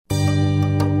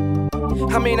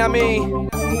I mean,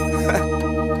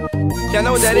 y'all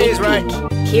know what that is, right?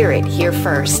 Hear it here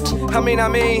first. I mean, y'all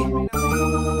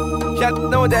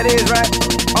know what that is, right?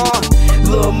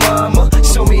 Lil' mama,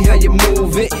 show me how you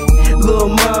move it. Lil'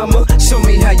 mama, show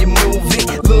me how you move it.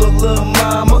 Lil'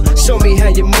 mama, show me how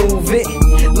you move it.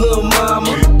 Lil'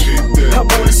 mama, I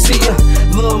wanna see ya.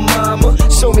 Lil' mama,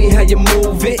 show me how you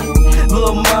move it.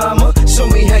 Lil' mama, show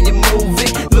me how you move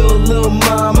it. Lil'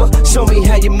 mama, show me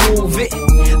how you move it.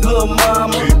 Lil'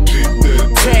 mama.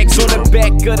 Tags on the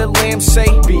back of the lamb say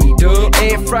beat up.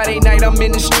 And Friday night I'm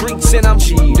in the streets and I'm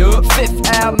G'd up. Fifth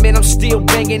album and I'm still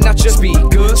banging out your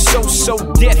speakers. So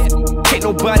deaf, can't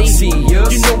nobody see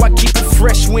us. You know I keep it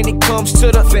fresh when it comes to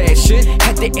the fashion.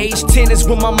 At the age 10 is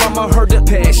when my mama heard the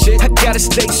passion. I gotta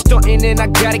stay stuntin' and I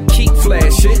gotta keep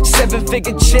flashing.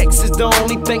 7-figure checks is the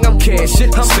only thing I'm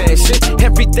cashing. I'm smashing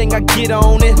everything I get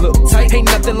on it. Look tight, ain't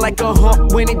nothing like a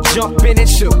hump when it jumpin' and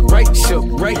shook right.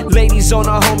 Ladies on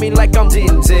a homie like I'm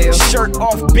Denzel. Shirt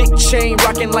off, big chain,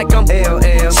 rockin' like I'm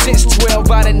LL. Since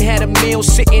 12 I done had a meal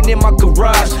sitting in my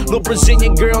garage. Little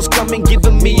Brazilian girls coming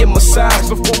giving me a massage.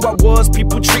 Before I was,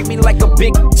 people treat me like a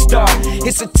big star.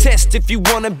 It's a test if you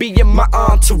wanna be in my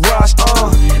entourage.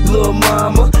 Lil'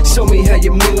 mama, show me how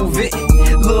you move it.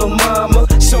 Lil' mama,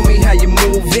 show me how you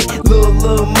move it.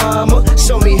 Lil' mama,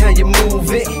 show me how you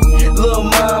move it. Lil'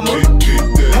 mama,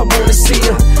 I wanna see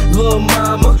ya. Lil'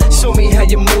 mama, show me how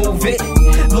you move it.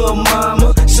 Lil'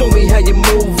 mama, show me how you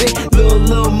move it.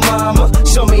 Lil' mama,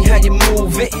 show me how you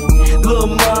move it. Lil'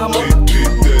 mama,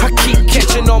 I keep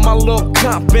catching on my little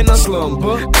comp in a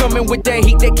slumber. Coming with that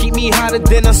heat that keep me hotter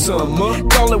than a summer.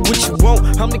 Call it what you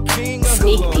want, I'm the king of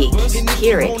Sneak peek,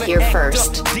 hear it here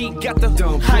first.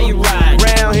 How you ride?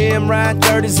 Round here I'm riding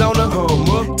 30s on a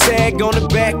Hummer. Tag on the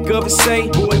back of it say,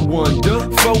 boy wonder.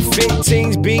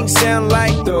 415s being sound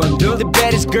like thunder. The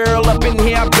baddest girl up in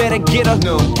here, I better get a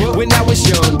number. When I was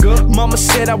younger, mama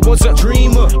said I was a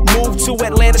dreamer. Moved to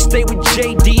Atlanta, stayed with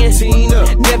JD and Tina.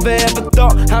 Never ever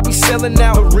thought I'd be selling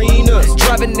out arenas.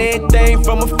 Driving everything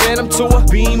from a Phantom to a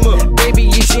Beamer. Baby,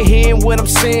 you should hear what I'm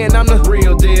saying, I'm the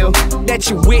real deal. That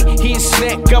you with, he a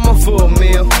snack, I'm a full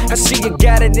meal. I see you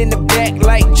got it in the back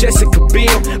like Jessica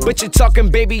Biel. But you're talking,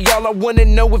 baby, all I wanna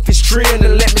know if it's true. Now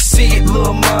let me see it.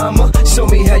 Lil' mama, show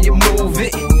me how you move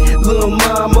it. Lil'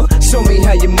 mama, show me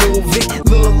how you move it.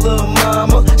 Lil'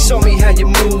 mama, show me how you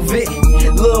move it.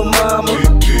 Lil' mama,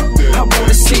 I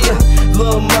wanna see ya.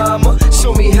 Lil' mama,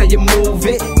 show me how you move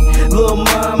it. Lil'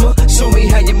 mama, show me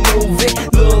how you move it.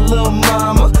 Lil'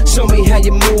 mama, show me how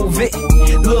you move it.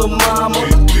 Lil' mama,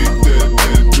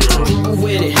 groove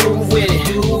with it,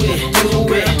 do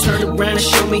it. Turn around and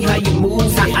show me how you move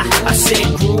it. I said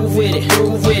groove with it,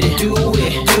 do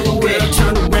it.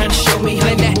 Turn around and show me how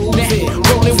you move it.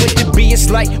 Rolling with the B, it's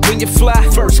like when you fly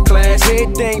first class.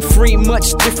 Everything free,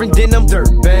 much different than them dirt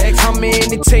bags. I'm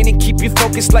entertaining, keep you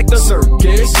focused like the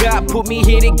circus. God put me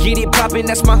here to get it poppin',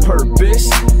 that's my purpose.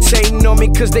 Hating on me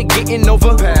cause they getting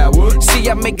overpowered. See,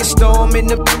 I make a storm in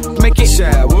the make it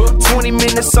shower. 20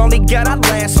 minutes all he got, I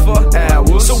last for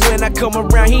hours. So when I come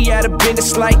around, he out of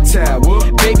business like tower.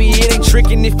 Baby, it ain't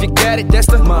tricking if you got it, that's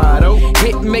the motto.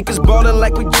 Hit makers ballin'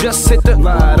 like we just hit the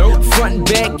lotto. Front and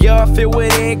back, y'all feel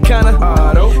with it kinda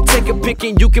auto. Take a pic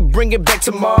and you can bring it back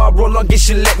tomorrow. Long as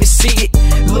you let me see it.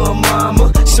 Lil'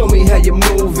 mama, show me how you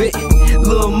move it.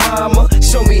 Lil' mama,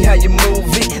 show me how you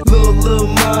move it. Lil'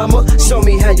 mama, show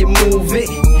me how you move it.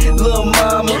 Lil'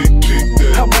 mama,